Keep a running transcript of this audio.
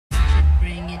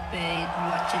it, fade,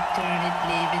 watch it, turn it,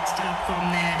 leave it, stop,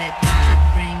 format it. Touch it,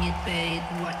 bring it, fade,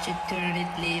 watch it, turn it,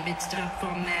 leave it, stop,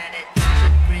 format it. Touch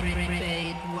it, bring it,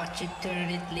 fade, watch it, turn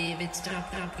it, leave it,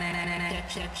 stop, format it.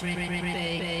 Touch it, bring it,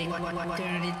 fade,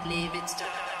 turn it, leave it, stop,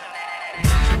 format it.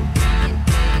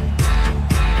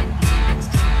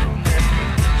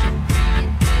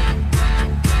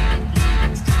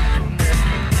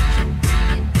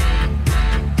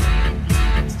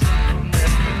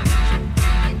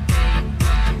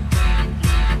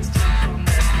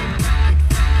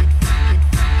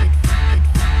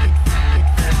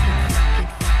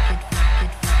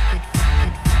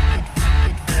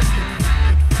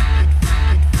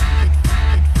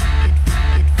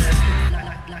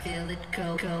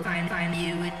 Find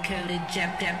you with coded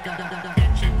jump,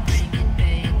 touch it, bring it,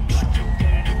 fade, watch it,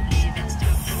 turn it, leave it,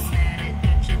 stop, format it,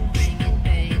 touch it, bring it,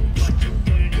 fade, watch it,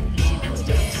 turn it, leave it,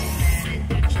 stop, format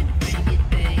it, touch it, bring it,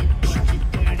 fade, watch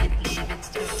it, turn it, leave it,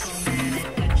 stop, format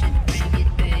it, touch it,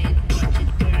 bring it,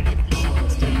 fade, watch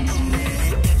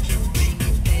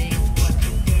it,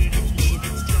 turn it, leave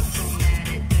it, stop, format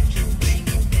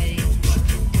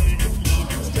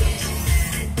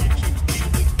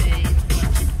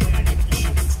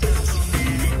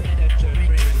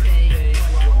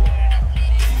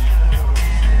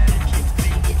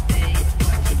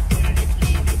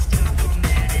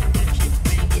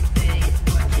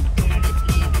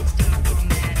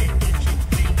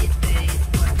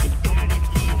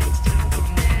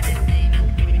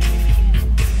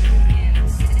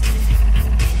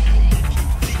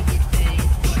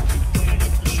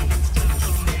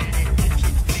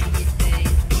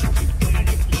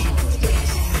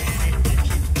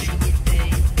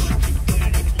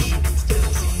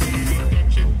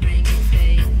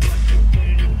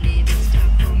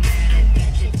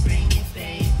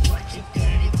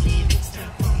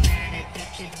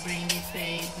touch it, bring it,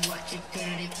 fade, watch it,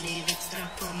 turn it, leave it, stop, format it, touch it, bring it, fade, watch it, turn it, leave it,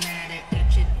 stop, format it,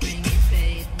 touch it, bring it,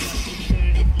 fade, watch it,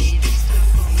 turn it, leave it, stop,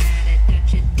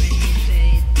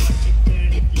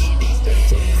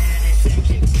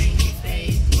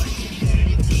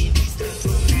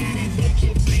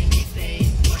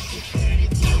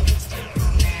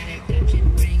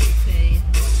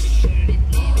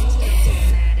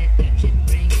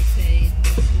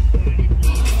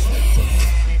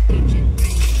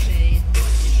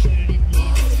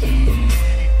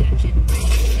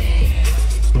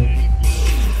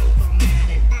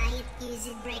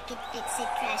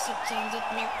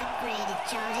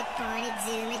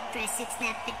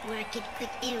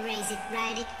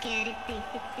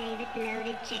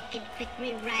 check it, quick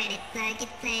rewrite it, plug it,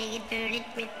 play it, burn it,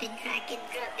 rip it, drag it,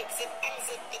 drop it, zip and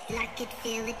zip it, lock it,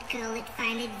 fill it, call it,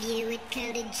 find it, view it,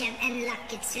 code it, jump and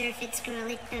lock it, surf it, scroll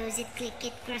it, pose it, click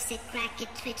it, cross it, crack it,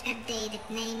 switch, update it,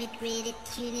 name it, read it,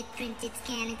 tune it, print it,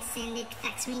 scan it, send it,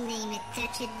 fax, rename it,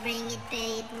 touch it, bring it,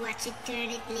 pay it, watch it, turn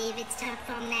it, leave it, stop,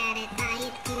 format it, buy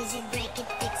it, use it, break it,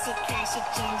 fix it, crash it,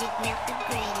 change it, melt,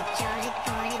 upgrade it, charge it,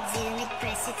 point it, zoom it,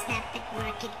 press it, snap it,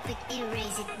 work it, quick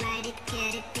erase it, write it,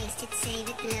 cut it, paste it, save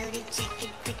it, load it, check it,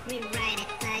 quick rewrite it,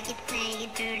 plug it, play it,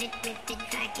 burn it, rip it,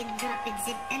 drag it, drop it,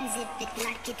 zip and zip it,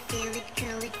 lock it, fill it,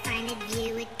 call it, find it,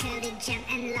 view it, code it, jump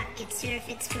and lock it, surf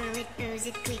it, scroll it, pose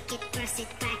it, click it, cross it,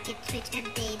 crack it, switch,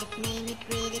 update it, name it,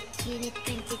 read it, tune it,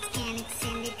 print it, scan it,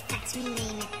 send it, fax,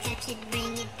 rename it, touch it,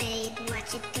 bring it, pay it,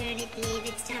 watch it, turn it, leave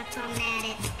it, stop, format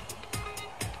it.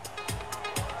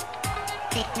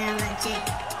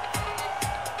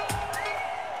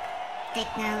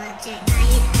 Technologic. Buy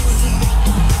it,